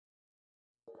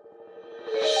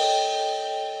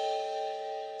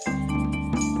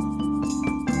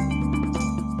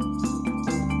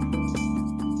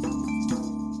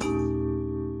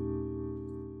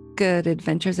Good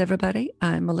adventures, everybody.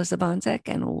 I'm Melissa Bonzek,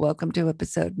 and welcome to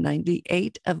episode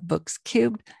 98 of Books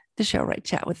Cubed, the show where I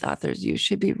chat with authors you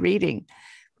should be reading.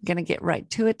 We're going to get right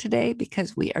to it today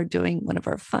because we are doing one of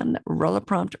our fun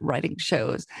roll-a-prompt writing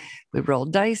shows. We roll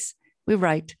dice, we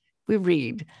write, we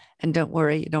read, and don't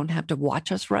worry, you don't have to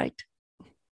watch us write.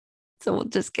 So we'll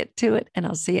just get to it, and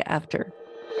I'll see you after.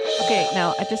 Okay,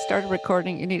 now I just started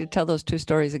recording. You need to tell those two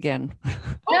stories again. Oh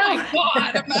my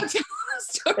God, I'm not telling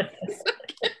stories again.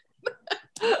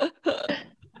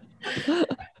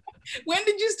 When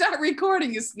did you start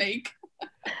recording, you snake?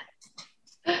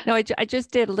 No, I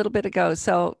just did a little bit ago.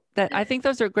 So that I think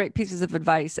those are great pieces of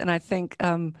advice. And I think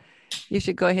you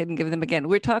should go ahead and give them again.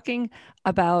 We're talking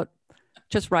about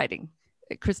just writing.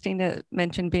 Christina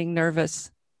mentioned being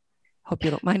nervous. Hope you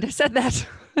don't mind I said that.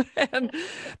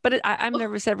 But I'm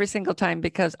nervous every single time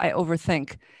because I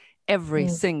overthink every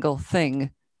single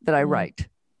thing that I write.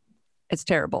 It's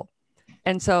terrible.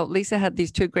 And so Lisa had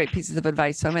these two great pieces of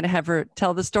advice. So I'm going to have her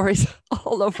tell the stories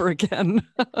all over again.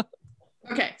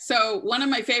 Okay, so one of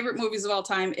my favorite movies of all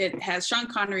time, it has Sean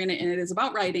Connery in it, and it is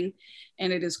about writing,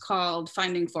 and it is called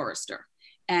Finding Forrester.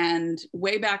 And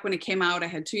way back when it came out, I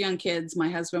had two young kids. My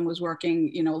husband was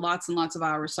working, lots and lots of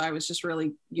hours. So I was just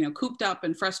really, cooped up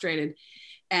and frustrated.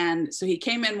 And so he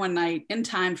came in one night in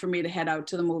time for me to head out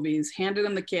to the movies, handed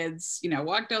him the kids,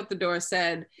 walked out the door,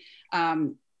 said,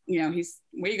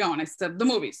 where you going? I said, the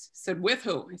movies. He said, with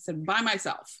who? I said, by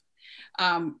myself,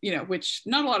 which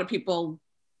not a lot of people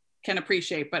can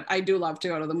appreciate, but I do love to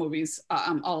go to the movies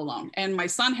all alone. And my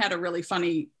son had a really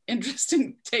funny,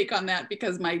 interesting take on that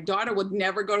because my daughter would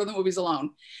never go to the movies alone,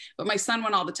 but my son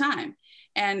went all the time.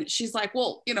 And she's like,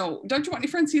 well, don't you want any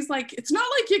friends? He's like, it's not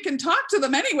like you can talk to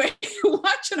them anyway.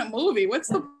 Watching a movie, what's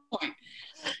the point?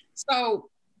 So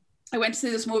I went to see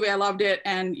this movie. I loved it.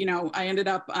 And, I ended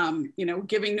up,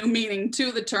 giving new meaning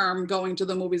to the term going to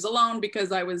the movies alone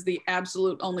because I was the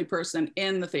absolute only person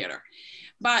in the theater.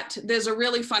 But there's a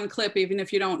really fun clip, even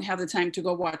if you don't have the time to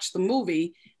go watch the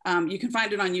movie, you can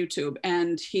find it on YouTube.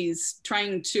 And he's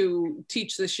trying to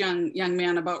teach this young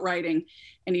man about writing.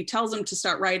 And he tells him to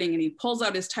start writing, and he pulls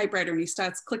out his typewriter and he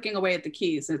starts clicking away at the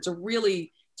keys. And it's a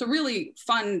really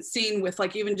fun scene with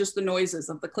like even just the noises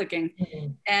of the clicking. Mm-hmm.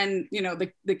 And,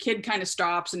 the kid kind of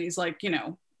stops and he's like,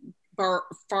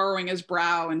 furrowing his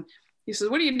brow. And he says,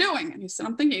 what are you doing? And he said,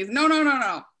 I'm thinking. He's, no.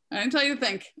 I didn't tell you to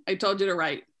think. I told you to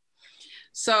write.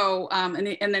 So, and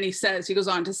then he goes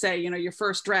on to say, your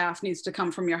first draft needs to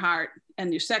come from your heart,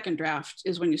 and your second draft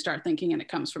is when you start thinking and it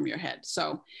comes from your head.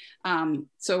 So,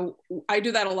 so I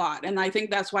do that a lot. And I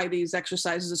think that's why these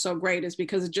exercises are so great, is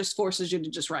because it just forces you to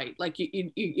just write. Like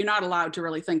you're not allowed to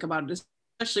really think about it,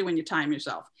 especially when you time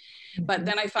yourself. Mm-hmm. But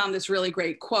then I found this really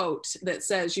great quote that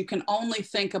says, you can only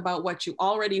think about what you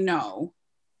already know.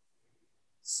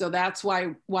 So that's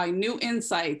why new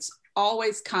insights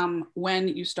always come when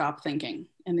you stop thinking.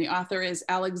 And the author is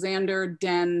Alexander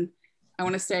Den, I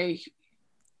want to say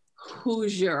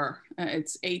Huijer.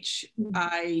 It's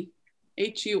Huijer.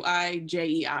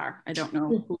 I don't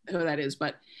know who that is,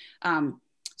 but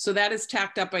so that is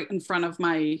tacked up in front of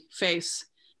my face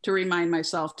to remind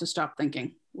myself to stop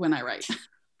thinking when I write.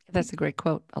 That's a great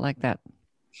quote. I like that.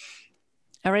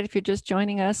 All right, if you're just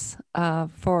joining us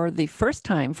for the first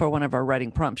time for one of our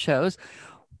writing prompt shows,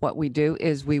 what we do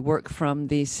is we work from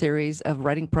the series of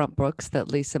writing prompt books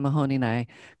that Lisa Mahoney and I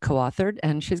co-authored,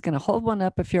 and she's going to hold one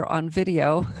up if you're on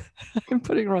video. I'm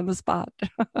putting her on the spot.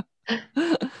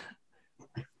 I'll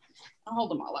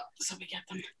hold them all up so we get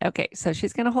them. Okay, so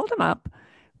she's going to hold them up.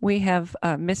 We have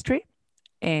mystery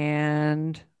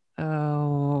and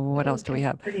what else do we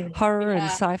have? Horror and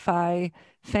sci-fi,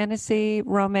 fantasy,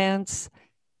 romance,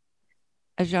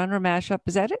 a genre mashup.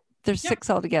 Is that it? There's 6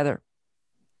 altogether.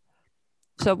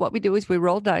 So what we do is we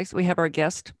roll dice. We have our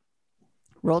guest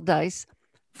roll dice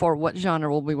for what genre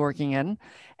we'll be working in.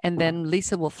 And then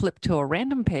Lisa will flip to a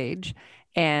random page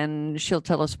and she'll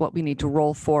tell us what we need to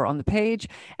roll for on the page.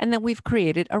 And then we've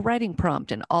created a writing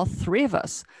prompt, and all 3 of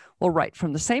us will write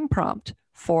from the same prompt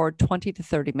for 20 to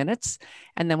 30 minutes.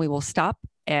 And then we will stop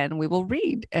and we will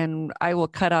read. And I will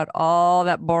cut out all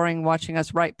that boring watching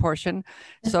us write portion.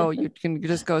 So you can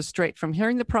just go straight from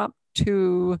hearing the prompt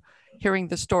to hearing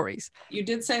the stories. You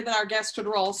did say that our guest would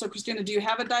roll. So Christina, do you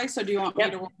have a dice or do you want me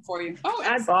to roll for you? Oh,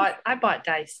 I bought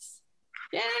dice.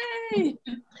 Yay.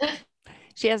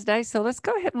 She has dice. So let's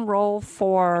go ahead and roll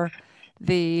for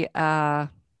the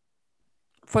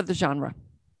genre.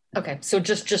 Okay. So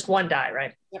just one die,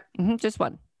 right? Yep. Mm-hmm, just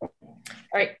one. All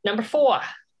right. Number 4.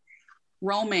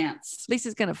 Romance.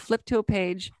 Lisa's going to flip to a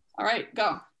page. All right,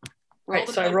 go. Roll right.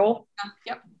 So I roll?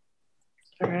 Yep.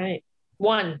 All right.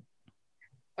 1.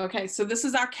 Okay, so this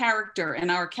is our character, and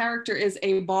our character is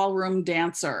a ballroom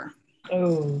dancer.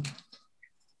 Oh,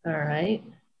 all right.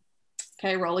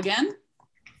 Okay, roll again.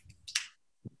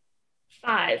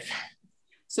 5.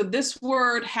 So this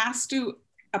word has to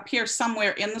appear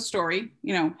somewhere in the story.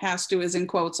 You know, has to is in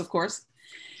quotes, of course.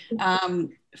 5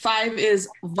 is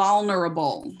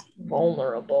vulnerable.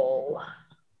 Vulnerable.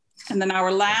 And then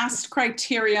our last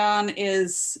criterion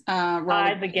is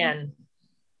 5 again.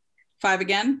 5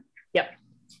 again? Yep.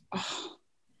 Oh.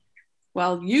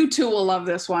 Well, you two will love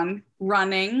this one.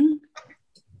 Running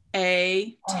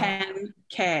a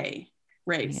 10K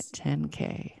race.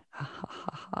 10K.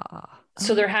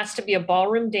 So there has to be a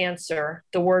ballroom dancer.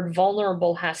 The word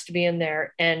vulnerable has to be in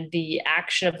there. And the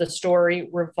action of the story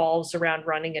revolves around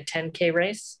running a 10K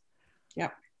race.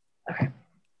 Yep. Okay.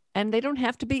 And they don't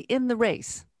have to be in the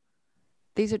race.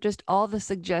 These are just all the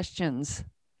suggestions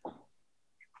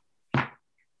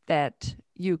that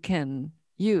you can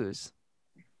use.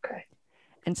 Okay.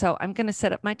 And so I'm going to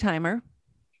set up my timer.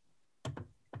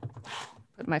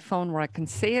 Put my phone where I can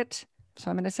see it.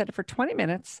 So I'm going to set it for 20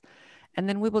 minutes. And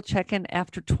then we will check in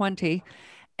after 20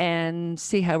 and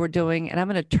see how we're doing. And I'm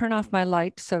going to turn off my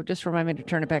light. So just remind me to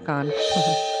turn it back on.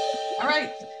 All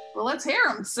right. Well, let's hear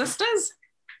them, sisters.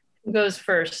 Who goes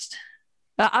first?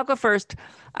 I'll go first.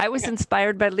 I was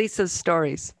inspired by Lisa's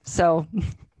stories. So.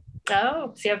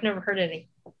 Oh, see, I've never heard any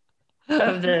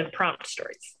of the prompt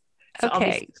stories. So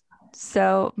okay.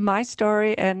 So my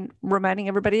story, and reminding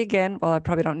everybody again, well, I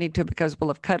probably don't need to because we'll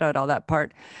have cut out all that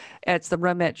part. It's the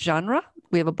romance genre.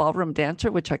 We have a ballroom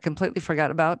dancer, which I completely forgot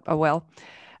about. Oh, well.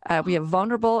 We have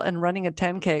vulnerable and running a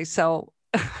 10K. So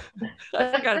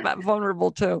I forgot about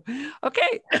vulnerable too.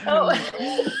 Okay.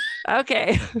 Oh.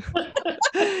 Okay.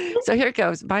 So here it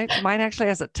goes. Mine actually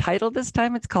has a title this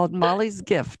time. It's called Molly's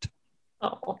Gift.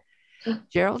 Oh.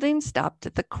 Geraldine stopped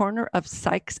at the corner of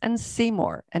Sykes and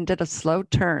Seymour and did a slow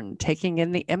turn, taking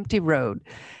in the empty road,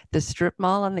 the strip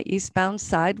mall on the eastbound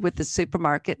side with the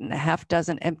supermarket and a half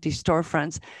dozen empty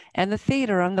storefronts, and the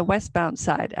theater on the westbound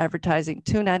side, advertising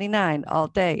 $2.99 all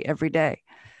day, every day.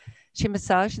 She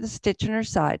massaged the stitch in her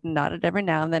side and nodded every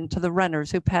now and then to the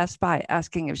runners who passed by,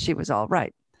 asking if she was all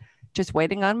right. Just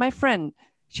waiting on my friend,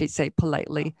 she'd say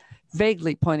politely,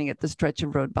 vaguely pointing at the stretch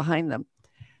of road behind them.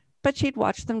 But she'd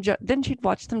watch them jog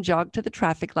to the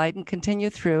traffic light and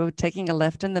continue through, taking a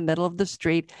left in the middle of the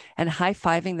street and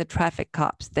high-fiving the traffic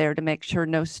cops there to make sure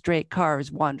no stray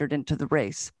cars wandered into the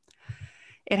race.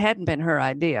 It hadn't been her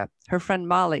idea. Her friend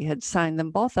Molly had signed them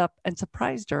both up and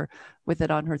surprised her with it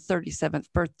on her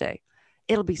 37th birthday.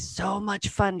 It'll be so much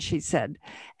fun, she said,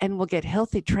 and we'll get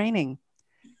healthy training.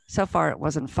 So far, it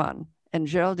wasn't fun, and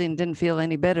Geraldine didn't feel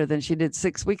any better than she did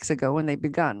 6 weeks ago when they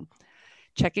begun.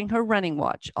 Checking her running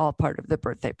watch, all part of the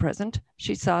birthday present,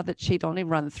 she saw that she'd only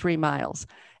run 3 miles,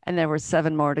 and there were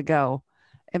 7 more to go.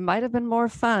 It might have been more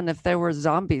fun if there were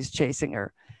zombies chasing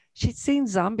her. She'd seen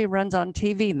zombie runs on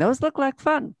TV, and those looked like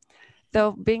fun.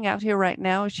 Though being out here right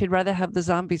now, she'd rather have the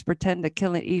zombies pretend to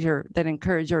kill and eat her than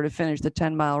encourage her to finish the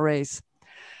 10-mile race.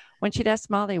 When she'd asked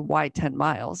Molly why 10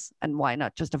 miles and why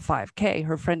not just a 5K,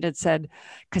 her friend had said,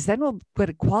 because then we'll get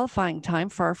a qualifying time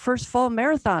for our first full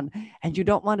marathon, and you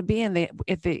don't want to be in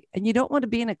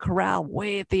a corral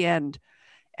way at the end.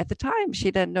 At the time,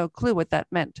 she'd had no clue what that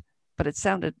meant, but it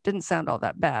didn't sound all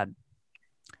that bad.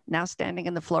 Now standing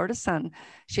in the Florida sun,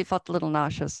 she felt a little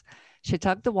nauseous. She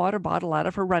tugged the water bottle out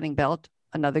of her running belt,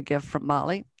 another gift from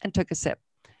Molly, and took a sip,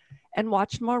 and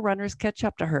watched more runners catch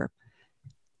up to her.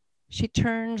 She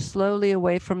turned slowly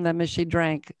away from them as she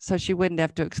drank, so she wouldn't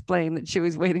have to explain that she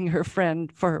was waiting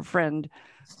for her friend,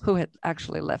 who had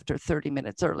actually left her 30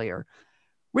 minutes earlier.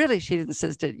 Really, she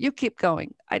insisted, you keep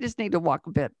going. I just need to walk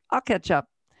a bit. I'll catch up.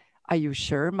 Are you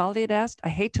sure? Molly had asked. I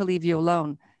hate to leave you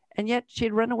alone. And yet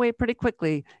she'd run away pretty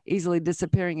quickly, easily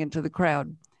disappearing into the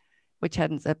crowd, which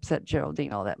hadn't upset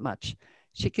Geraldine all that much.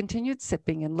 She continued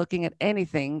sipping and looking at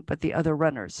anything but the other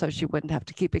runners so she wouldn't have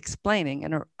to keep explaining,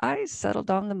 and her eyes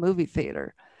settled on the movie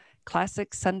theater.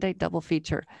 Classic Sunday double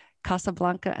feature,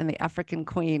 Casablanca and the African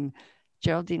Queen.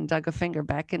 Geraldine dug a finger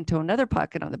back into another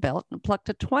pocket on the belt and plucked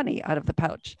a 20 out of the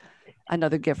pouch.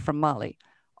 Another gift from Molly.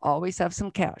 Always have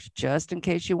some cash, just in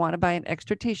case you want to buy an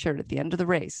extra t-shirt at the end of the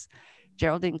race.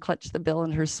 Geraldine clutched the bill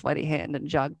in her sweaty hand and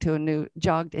jogged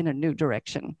in a new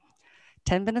direction.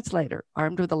 10 minutes later,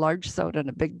 armed with a large soda and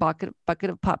a big bucket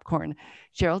of popcorn,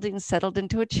 Geraldine settled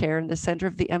into a chair in the center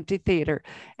of the empty theater,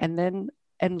 and the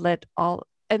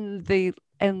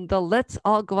Let's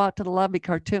All Go Out to the Lobby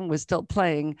cartoon was still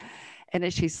playing. And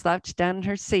as she slouched down in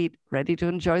her seat, ready to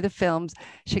enjoy the films,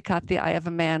 she caught the eye of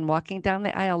a man walking down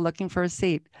the aisle looking for a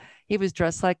seat. He was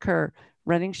dressed like her,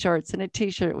 running shorts, and a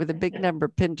t-shirt with a big number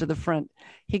pinned to the front.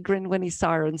 He grinned when he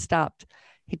saw her and stopped.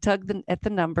 He tugged at the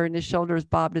number and his shoulders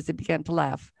bobbed as he began to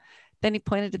laugh. Then he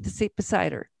pointed at the seat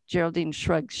beside her. Geraldine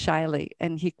shrugged shyly,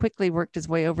 and he quickly worked his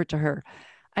way over to her.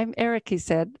 I'm Eric, he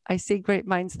said. I see great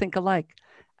minds think alike.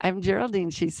 I'm Geraldine,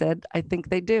 she said. I think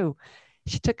they do.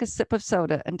 She took a sip of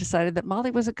soda and decided that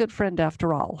Molly was a good friend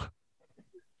after all.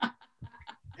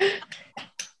 That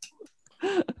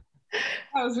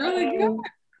was really good.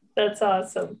 That's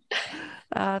awesome.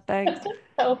 Thanks.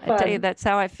 I tell you, that's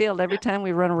how I feel every time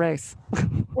we run a race.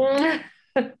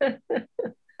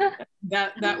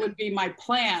 That would be my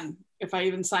plan if I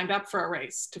even signed up for a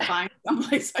race, to find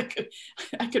someplace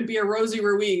I could be a Rosie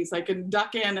Ruiz. I could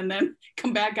duck in and then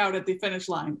come back out at the finish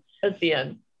line at the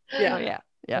end. Yeah, yeah,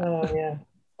 yeah. Oh yeah.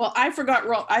 Well, I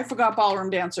forgot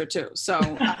ballroom dancer too. So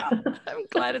I'm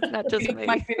glad it's not just me.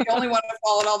 Might be the only one who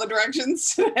followed all the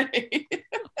directions today.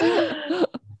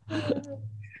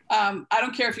 I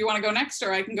don't care if you want to go next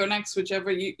or I can go next, whichever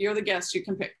you're the guest, you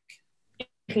can pick. You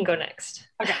can go next.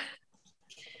 Okay.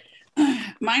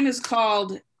 Mine is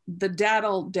called The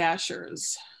Daddle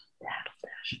Dashers.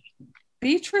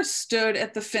 Beatrice stood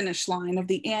at the finish line of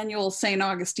the annual St.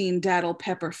 Augustine Daddle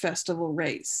Pepper Festival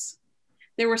race.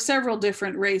 There were several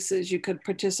different races you could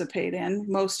participate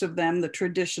in, most of them the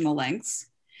traditional lengths.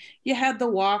 You had the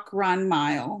walk, run,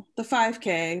 mile, the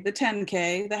 5K, the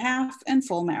 10K, the half, and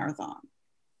full marathon.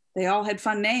 They all had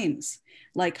fun names,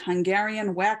 like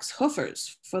Hungarian wax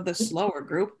hoofers for the slower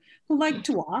group who liked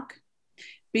to walk.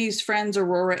 Bee's friends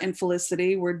Aurora and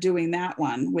Felicity were doing that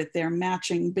one with their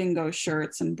matching bingo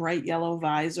shirts and bright yellow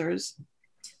visors.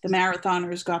 The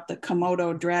marathoners got the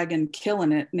Komodo Dragon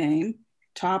Killin' It name,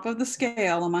 top of the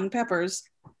scale among peppers,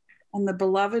 and the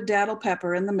beloved Daddle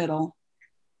Pepper in the middle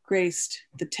graced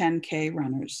the 10K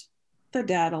runners, the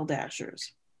Daddle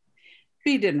Dashers.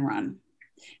 Bee didn't run.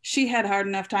 She had hard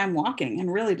enough time walking and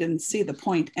really didn't see the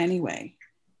point anyway.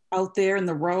 Out there in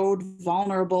the road,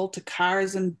 vulnerable to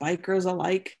cars and bikers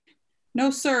alike. No,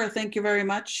 sir, thank you very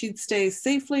much. She'd stay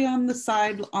safely on the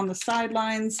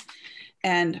sidelines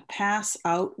and pass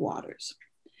out waters.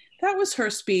 That was her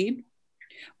speed.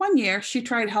 One year, she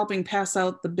tried helping pass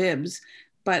out the bibs,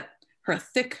 but her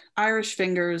thick Irish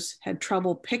fingers had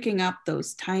trouble picking up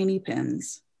those tiny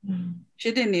pins.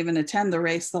 She didn't even attend the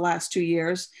race the last 2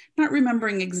 years, not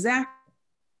remembering exactly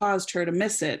what caused her to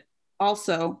miss it.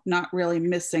 Also, not really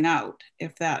missing out,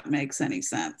 if that makes any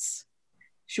sense.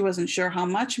 She wasn't sure how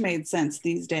much made sense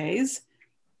these days.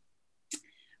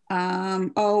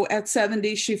 At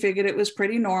 70, she figured it was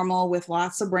pretty normal with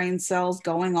lots of brain cells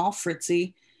going all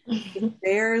fritzy.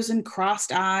 Stares and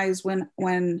crossed eyes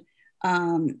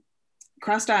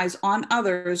crossed eyes on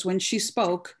others when she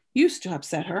spoke used to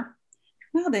upset her.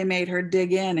 Now they made her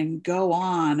dig in and go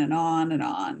on and on and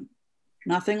on.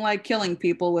 Nothing like killing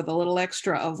people with a little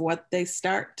extra of what they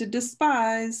start to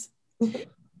despise.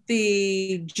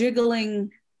 The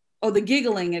giggling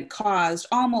it caused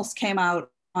almost came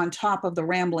out on top of the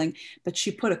rambling, but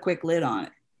she put a quick lid on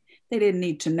it. They didn't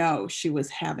need to know she was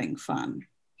having fun.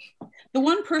 The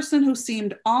one person who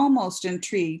seemed almost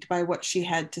intrigued by what she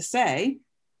had to say,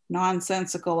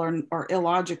 nonsensical or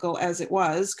illogical as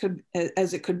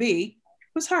it could be,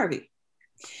 was Harvey.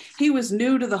 He was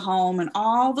new to the home, and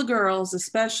all the girls,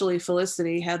 especially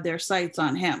Felicity, had their sights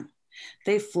on him.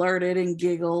 They flirted and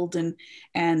giggled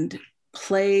and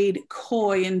played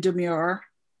coy and demure.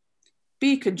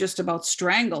 Bee could just about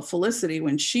strangle Felicity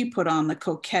when she put on the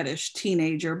coquettish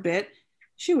teenager bit.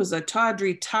 She was a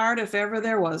tawdry tart if ever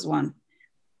there was one.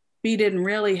 Bee didn't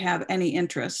really have any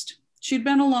interest. She'd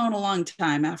been alone a long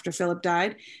time after Philip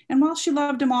died, and while she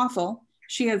loved him awful,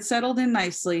 she had settled in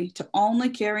nicely to only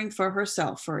caring for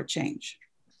herself for a change.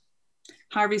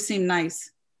 Harvey seemed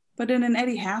nice, but in an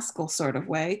Eddie Haskell sort of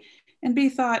way, and Bee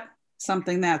thought,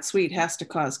 something that sweet has to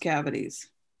cause cavities.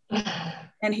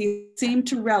 And he seemed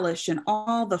to relish in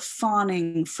all the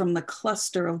fawning from the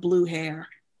cluster of blue hair.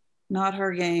 Not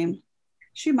her game.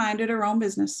 She minded her own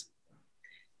business.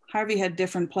 Harvey had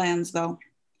different plans, though.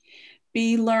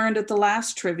 Bee learned at the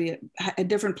last trivia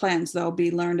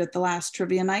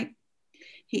night.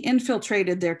 He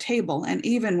infiltrated their table, and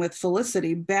even with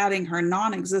Felicity batting her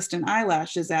non-existent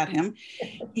eyelashes at him,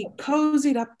 he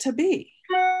cozied up to Bee.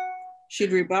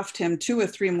 She'd rebuffed him 2 or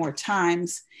 3 more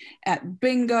times at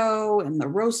bingo and the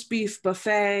roast beef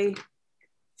buffet.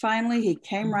 Finally, he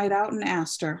came right out and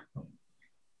asked her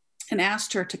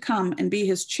to come and be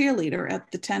his cheerleader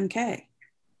at the 10K.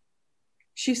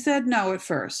 She said no at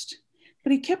first,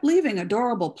 but he kept leaving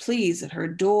adorable pleas at her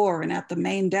door and at the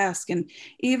main desk, and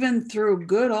even through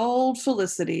good old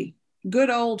Felicity, good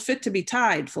old fit to be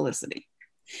tied Felicity.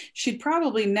 She'd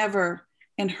probably never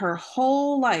in her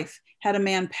whole life had a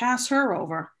man pass her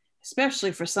over,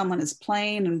 especially for someone as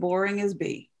plain and boring as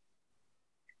Bea.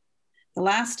 The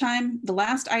last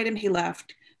item he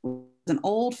left was an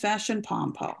old-fashioned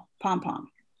pom-pom.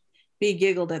 Bea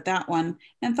giggled at that one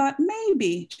and thought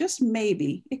maybe, just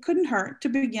maybe, it couldn't hurt to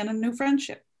begin a new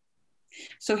friendship.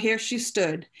 So here she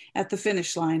stood at the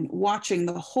finish line, watching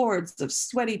the hordes of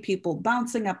sweaty people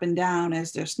bouncing up and down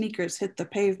as their sneakers hit the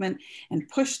pavement and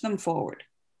pushed them forward.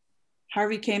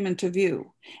 Harvey came into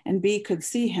view, and Bea could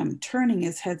see him turning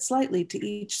his head slightly to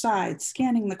each side,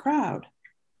 scanning the crowd.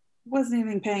 He wasn't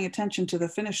even paying attention to the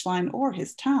finish line or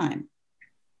his time.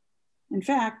 In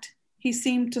fact, he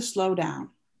seemed to slow down.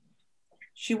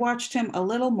 She watched him a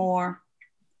little more,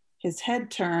 his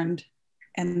head turned,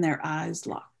 and their eyes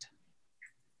locked.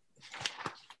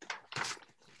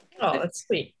 Oh, that's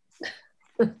sweet.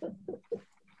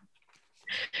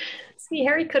 See,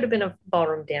 Harry could have been a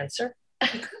ballroom dancer.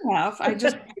 Well, I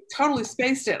just totally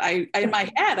spaced it. In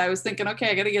my head, I was thinking, okay,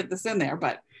 I got to get this in there,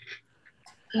 but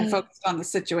I focused on the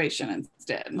situation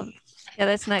instead. Yeah,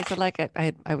 that's nice. I like it.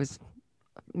 I was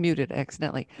muted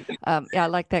accidentally. Yeah, I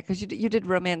like that because you did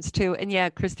romance too. And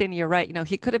yeah, Christina, you're right.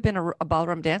 He could have been a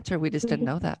ballroom dancer. We just didn't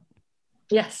know that.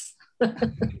 Yes.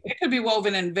 It could be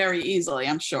woven in very easily,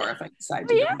 I'm sure, if I decide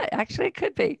to. Yeah, actually it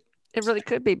could be. It really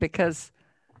could be because,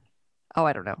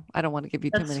 I don't know. I don't want to give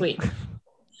you too many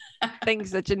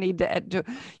things that you need to add to.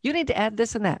 You need to add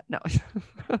this and that. No.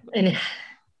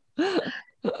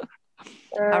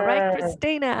 All right,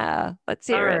 Christina, let's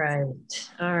hear it.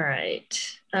 All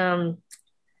right. No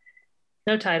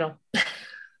title.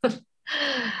 The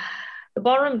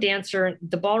ballroom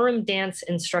dance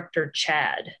instructor,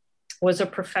 Chad, was a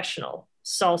professional,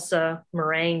 salsa,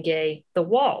 merengue, the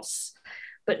waltz,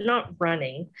 but not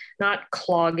running, not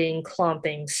clogging,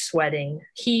 clumping, sweating.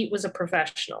 He was a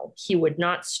professional. He would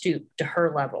not stoop to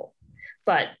her level,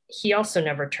 but he also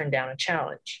never turned down a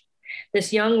challenge.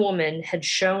 This young woman had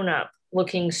shown up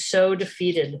looking so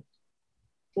defeated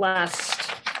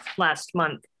last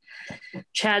month.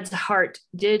 Chad's heart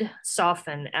did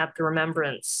soften at the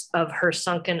remembrance of her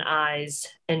sunken eyes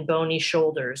and bony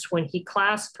shoulders when he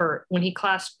clasped her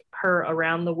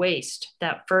around the waist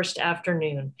that first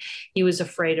afternoon. He was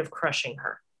afraid of crushing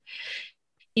her.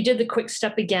 He did the quick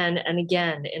step again and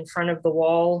again in front of the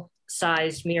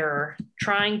wall-sized mirror,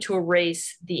 trying to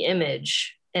erase the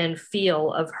image and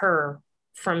feel of her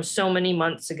from so many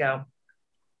months ago.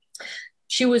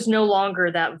 She was no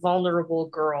longer that vulnerable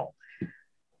girl.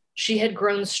 She had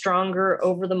grown stronger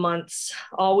over the months,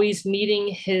 always meeting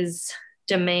his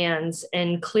demands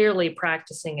and clearly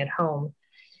practicing at home.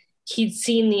 He'd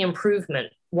seen the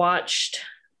improvement, watched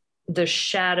the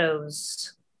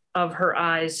shadows of her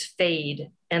eyes fade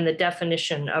and the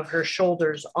definition of her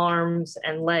shoulders, arms,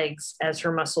 and legs as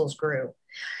her muscles grew.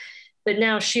 But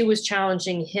now she was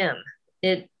challenging him.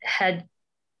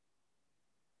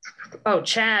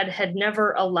 Chad had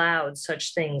never allowed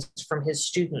such things from his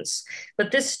students,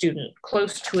 but this student,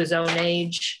 close to his own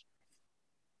age,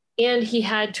 and he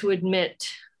had to admit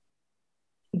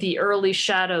the early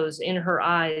shadows in her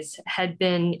eyes had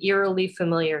been eerily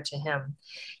familiar to him.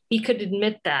 He could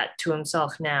admit that to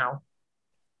himself now.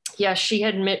 Yes, she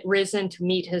had risen to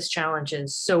meet his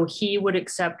challenges, so he would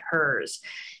accept hers.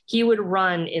 He would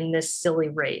run in this silly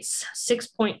race,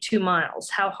 6.2 miles.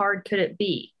 How hard could it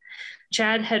be?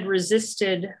 Chad had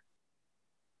resisted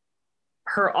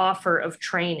her offer of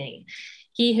training.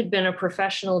 He had been a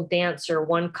professional dancer,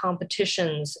 won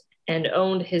competitions, and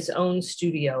owned his own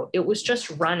studio. It was just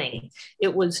running.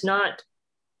 It was not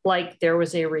like there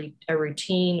was a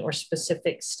routine or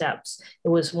specific steps. It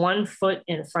was one foot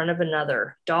in front of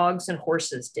another. Dogs and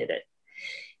horses did it.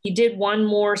 He did one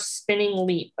more spinning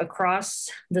leap across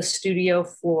the studio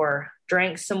floor,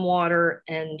 drank some water,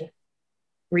 and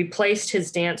replaced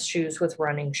his dance shoes with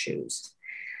running shoes.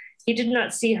 He did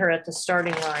not see her at the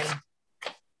starting line,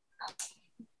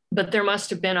 but there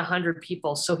must have been 100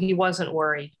 people, so he wasn't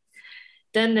worried.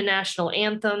 Then the national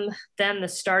anthem, then the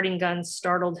starting gun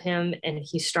startled him and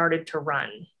he started to run.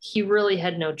 He really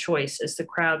had no choice as the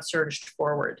crowd surged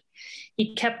forward.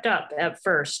 He kept up at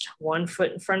first, one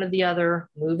foot in front of the other,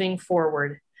 moving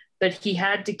forward, but he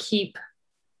had to keep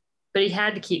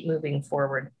moving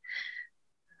forward.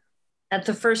 At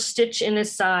the first stitch in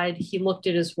his side, he looked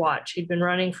at his watch. He'd been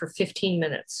running for 15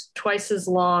 minutes, twice as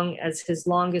long as his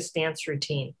longest dance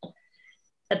routine.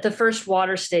 At the first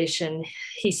water station,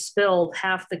 he spilled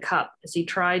half the cup as he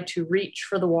tried to reach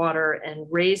for the water and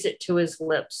raise it to his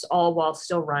lips, all while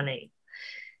still running.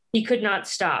 He could not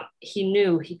stop. He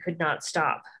knew he could not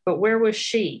stop. But where was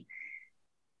she?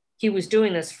 He was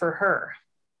doing this for her.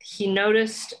 He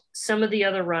noticed some of the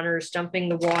other runners dumping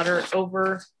the water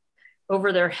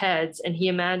over their heads, and he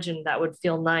imagined that would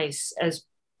feel nice as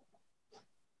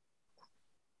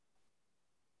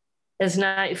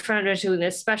night,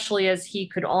 especially as he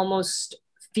could almost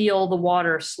feel the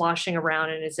water sloshing around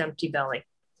in his empty belly.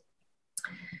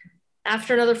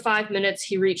 After another 5 minutes,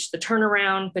 he reached the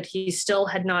turnaround, but he still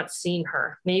had not seen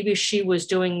her. Maybe she was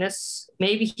doing this.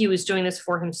 Maybe he was doing this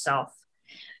for himself.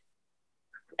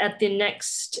 At the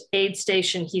next aid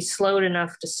station, he slowed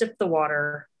enough to sip the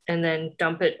water and then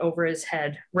dump it over his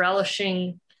head,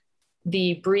 relishing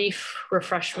the brief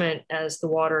refreshment as the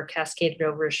water cascaded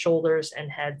over his shoulders and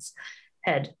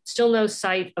head. Still no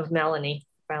sight of Melanie.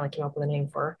 Finally came up with a name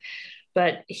for her.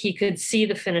 But he could see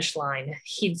the finish line.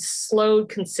 He'd slowed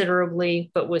considerably,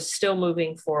 but was still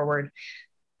moving forward,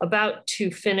 about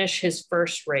to finish his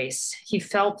first race. He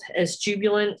felt as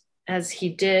jubilant as he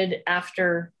did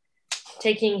after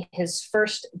taking his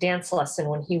first dance lesson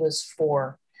when he was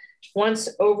 4. Once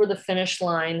over the finish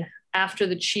line, after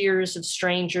the cheers of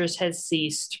strangers had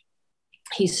ceased,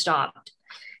 he stopped.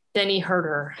 Then he heard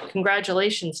her.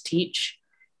 "Congratulations, Teach."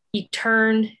 He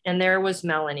turned, and there was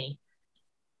Melanie.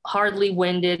 Hardly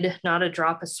winded, not a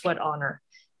drop of sweat on her.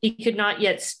 He could not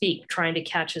yet speak, trying to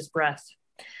catch his breath.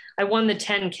 "I won the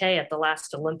 10K at the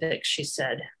last Olympics," she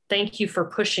said. "Thank you for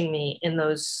pushing me in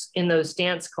those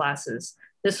dance classes.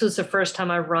 This was the first time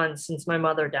I've run since my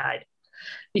mother died."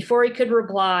 Before he could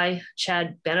reply,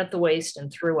 Chad bent at the waist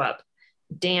and threw up.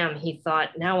 Damn, he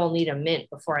thought, now I'll need a mint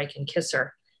before I can kiss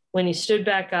her. When he stood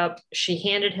back up, she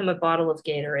handed him a bottle of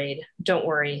Gatorade. "Don't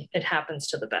worry, it happens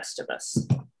to the best of us."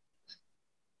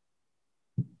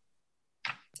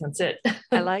 That's it.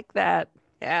 I like that.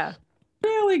 Yeah.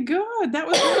 Really good. That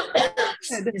was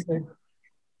really good.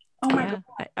 Oh my God.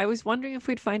 I was wondering if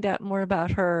we'd find out more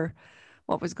about her,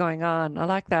 what was going on. I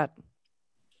like that.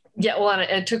 Yeah, well,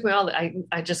 it took me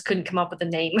I just couldn't come up with a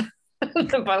name.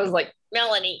 I was like,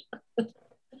 Melanie.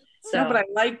 No, but I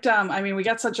liked, we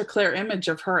got such a clear image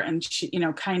of her, and she,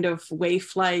 kind of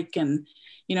waif-like, and,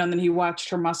 and then he watched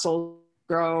her muscles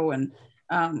grow, and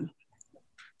that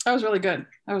was really good.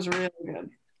 That was really good.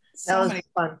 That was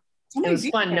fun. It was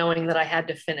fun knowing that I had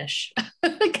to finish,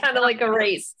 kind of like a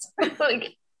race.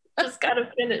 Like, just got to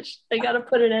finish. I got to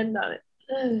put an end on it.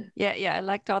 Yeah. I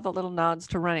liked all the little nods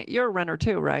to running. You're a runner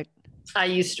too, right?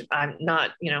 I'm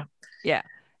not, Yeah.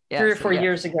 3 or 4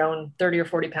 years ago, and 30 or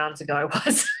 40 pounds ago I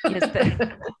was.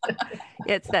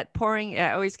 It's that pouring.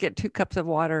 I always get 2 cups of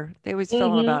water. They always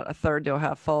fill in about a third to a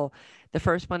half full. The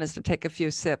first one is to take a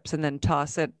few sips and then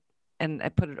toss it, and I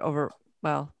put it over.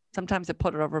 Well, sometimes I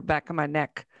put it over the back of my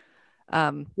neck.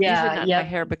 Usually not my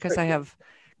hair, because I have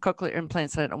cochlear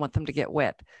implants and I don't want them to get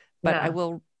wet. But I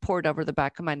will pour it over the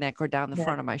back of my neck or down the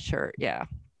front of my shirt. Yeah.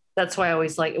 That's why I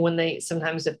always like when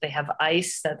sometimes if they have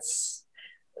ice, that's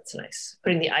nice.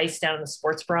 Putting the ice down in the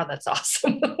sports bra, that's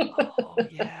awesome. Oh,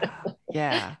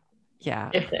 yeah.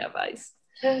 If they have ice.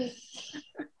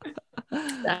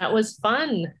 That was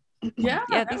fun.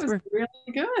 Yeah, these were really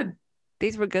good.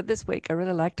 These were good this week. I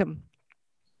really liked them.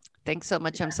 Thanks so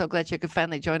much. I'm so glad you could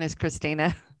finally join us,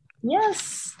 Christina.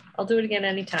 Yes. I'll do it again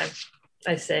anytime,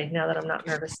 I say, now that I'm not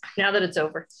nervous, now that it's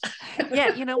over.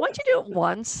 Yeah. Once you do it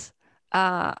once,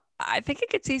 I think it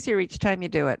gets easier each time you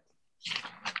do it.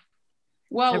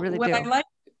 Well,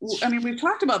 we've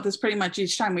talked about this pretty much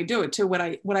each time we do it too. What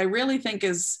I really think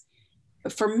is,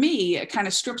 for me, it kind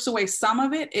of strips away some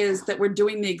of it, is that we're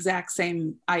doing the exact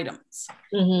same items.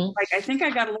 Like, I think I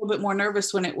got a little bit more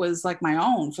nervous when it was like my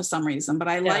own for some reason, but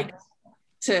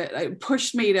it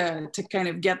pushed me to kind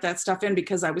of get that stuff in,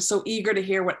 because I was so eager to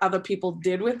hear what other people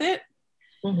did with it.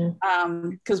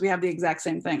 Because we have the exact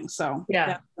same thing. So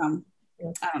I don't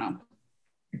know.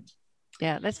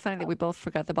 Yeah, that's funny that we both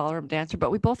forgot the ballroom dancer, but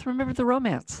we both remember the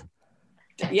romance.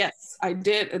 Yes, I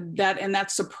did that, and that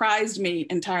surprised me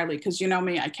entirely, because you know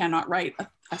me, I cannot write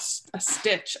a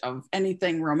stitch of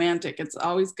anything romantic. It's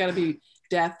always got to be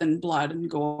death and blood and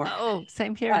gore. Oh,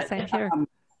 same here.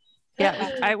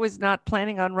 Yeah, I was not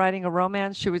planning on writing a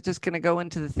romance. She was just going to go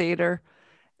into the theater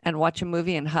and watch a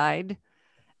movie and hide,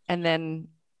 and then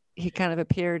he kind of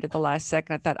appeared at the last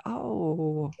second. I thought,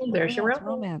 there's your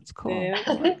romance. Cool.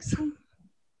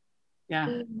 Yeah,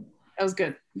 that was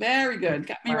good. Very good.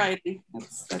 Got me writing.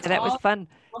 That was fun.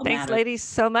 Thanks, ladies,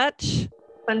 so much.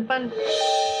 Fun.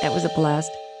 That was a blast.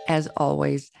 As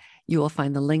always, you will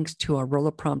find the links to our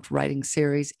Roller Prompt writing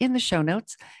series in the show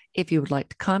notes. If you would like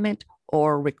to comment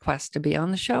or request to be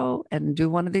on the show and do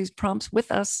one of these prompts with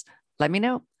us, let me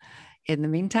know. In the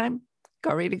meantime,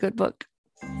 go read a good book.